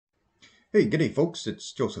Hey, g'day, folks.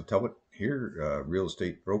 It's Joseph Talbot here, real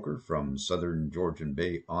estate broker from Southern Georgian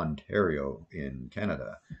Bay, Ontario, in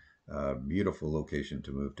Canada. Beautiful location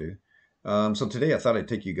to move to. So today I thought I'd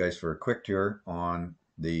take you guys for a quick tour on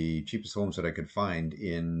the cheapest homes that I could find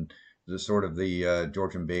in the sort of the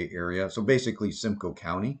Georgian Bay area. So basically Simcoe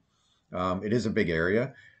County. It is a big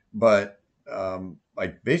area, but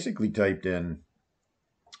I basically typed in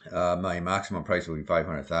my maximum price will be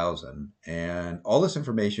 500,000, and all this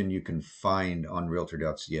information you can find on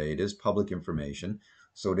realtor.ca. It is public information,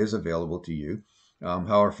 so it is available to you.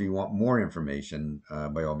 However, if you want more information,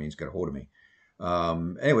 by all means, get a hold of me.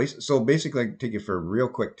 Anyways, so basically, I can take you for a real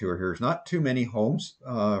quick tour here. There's not too many homes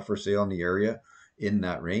for sale in the area in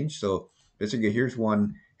that range. So basically, here's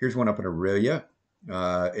one. Here's one up in Aurelia.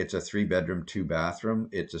 It's a 3 bedroom, 2 bathroom.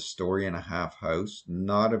 It's a story and a half house.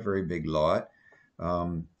 Not a very big lot.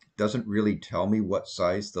 Doesn't really tell me what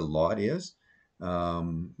size the lot is.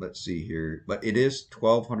 Let's see here, but it is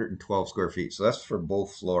 1,212 square feet. So that's for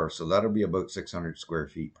both floors. So that'll be about 600 square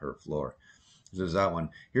feet per floor. So there's that one.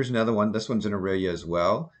 Here's another one. This one's in Aurelia as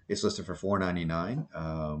well. It's listed for $499.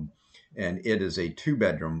 And it is a 2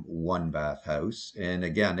 bedroom, 1 bath house. And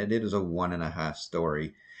again, it is a 1.5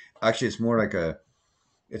 story. Actually, it's more like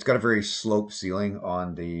it's got a very sloped ceiling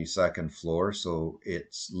on the second floor, so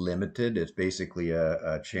it's limited. It's basically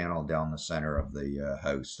a channel down the center of the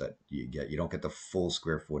house that you get. You don't get the full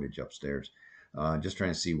square footage upstairs. Just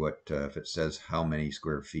trying to see what if it says how many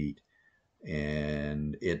square feet,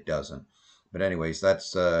 and it doesn't. But anyways,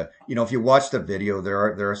 that's if you watch the video,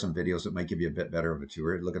 there are some videos that might give you a bit better of a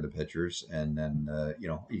tour. Look at the pictures, and then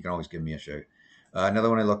you can always give me a shout. Another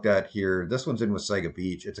one I looked at here, this one's in Wasaga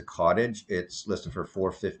Beach. It's a cottage. It's listed for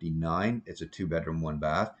 $459. It's a 2 bedroom, 1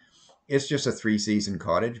 bath. It's just a 3-season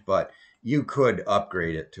cottage, but you could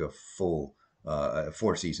upgrade it to a full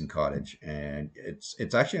 4-season cottage. And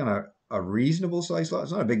it's actually on a reasonable size lot.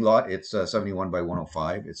 It's not a big lot. It's 71 by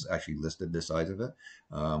 105. It's actually listed the size of it.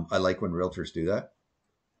 I like when realtors do that.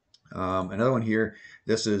 Another one here,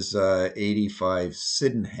 this is 85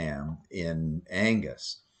 Sydenham in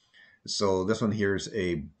Angus. So this one here is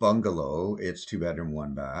a bungalow. It's 2 bedroom,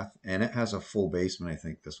 1 bath, and it has a full basement. I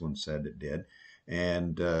think this one said it did.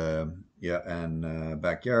 And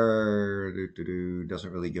backyard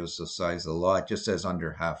doesn't really give us the size of the lot. It just says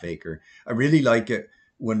under ½ acre. I really like it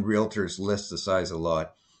when realtors list the size of the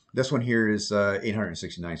lot. This one here is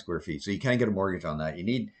 869 square feet. So you can't get a mortgage on that.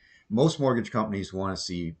 Most mortgage companies want to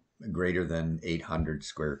see greater than 800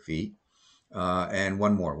 square feet. And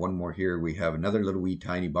one more here. We have another little wee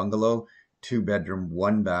tiny bungalow, 2 bedroom,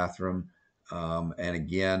 1 bathroom. And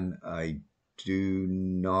again, I do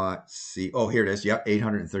not see, oh, here it is. Yeah,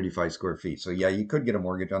 835 square feet. So yeah, you could get a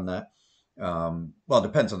mortgage on that. Well, it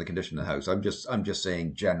depends on the condition of the house. I'm just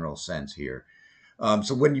saying general sense here.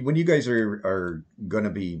 So when you guys are going to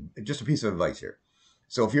be, just a piece of advice here.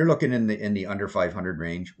 So if you're looking in the under 500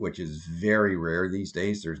 range, which is very rare these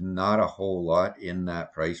days, there's not a whole lot in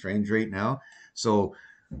that price range right now. So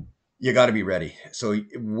you got to be ready. So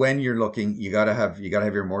when you're looking, you got to have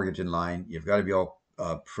your mortgage in line. You've got to be all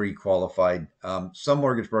pre-qualified. Some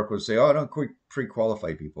mortgage brokers would say, "Oh, I don't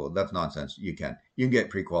pre-qualify people." That's nonsense. You can get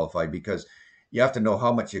pre-qualified because you have to know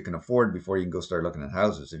how much you can afford before you can go start looking at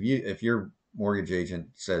houses. If your mortgage agent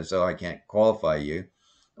says, "Oh, I can't qualify you,"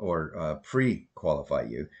 or pre-qualify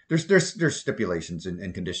you. There's stipulations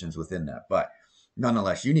and conditions within that, but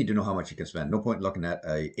nonetheless, you need to know how much you can spend. No point looking at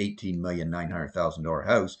a $18,900,000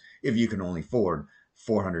 house if you can only afford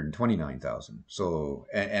 $429,000. So,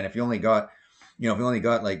 and if you only got,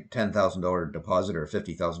 like $10,000 deposit or a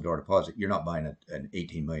 $50,000 deposit, you're not buying an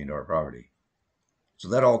 $18 million property. So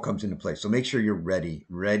that all comes into play. So make sure you're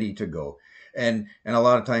ready to go. And a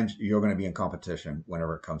lot of times you're going to be in competition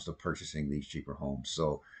whenever it comes to purchasing these cheaper homes.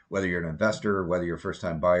 So whether you're an investor, whether you're a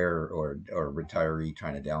first-time buyer or retiree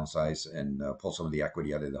trying to downsize and pull some of the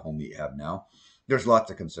equity out of the home that you have now, there's lots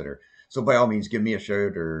to consider. So by all means, give me a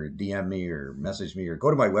shout or DM me or message me or go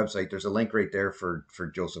to my website. There's a link right there for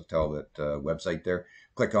Joseph Talbot website there.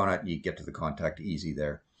 Click on it and you get to the contact easy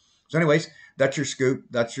there. So anyways, that's your scoop.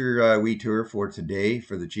 That's your wee tour for today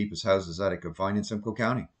for the cheapest houses that I could find in Simcoe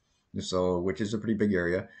County. So, which is a pretty big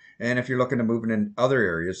area. And if you're looking to move in other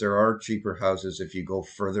areas, there are cheaper houses if you go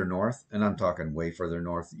further north, and I'm talking way further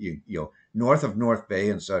north, north of North Bay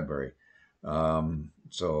and Sudbury.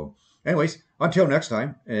 So anyways, until next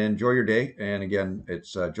time, enjoy your day. And again,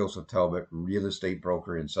 it's Joseph Talbot, real estate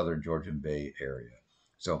broker in Southern Georgian Bay area.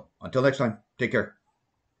 So until next time, take care.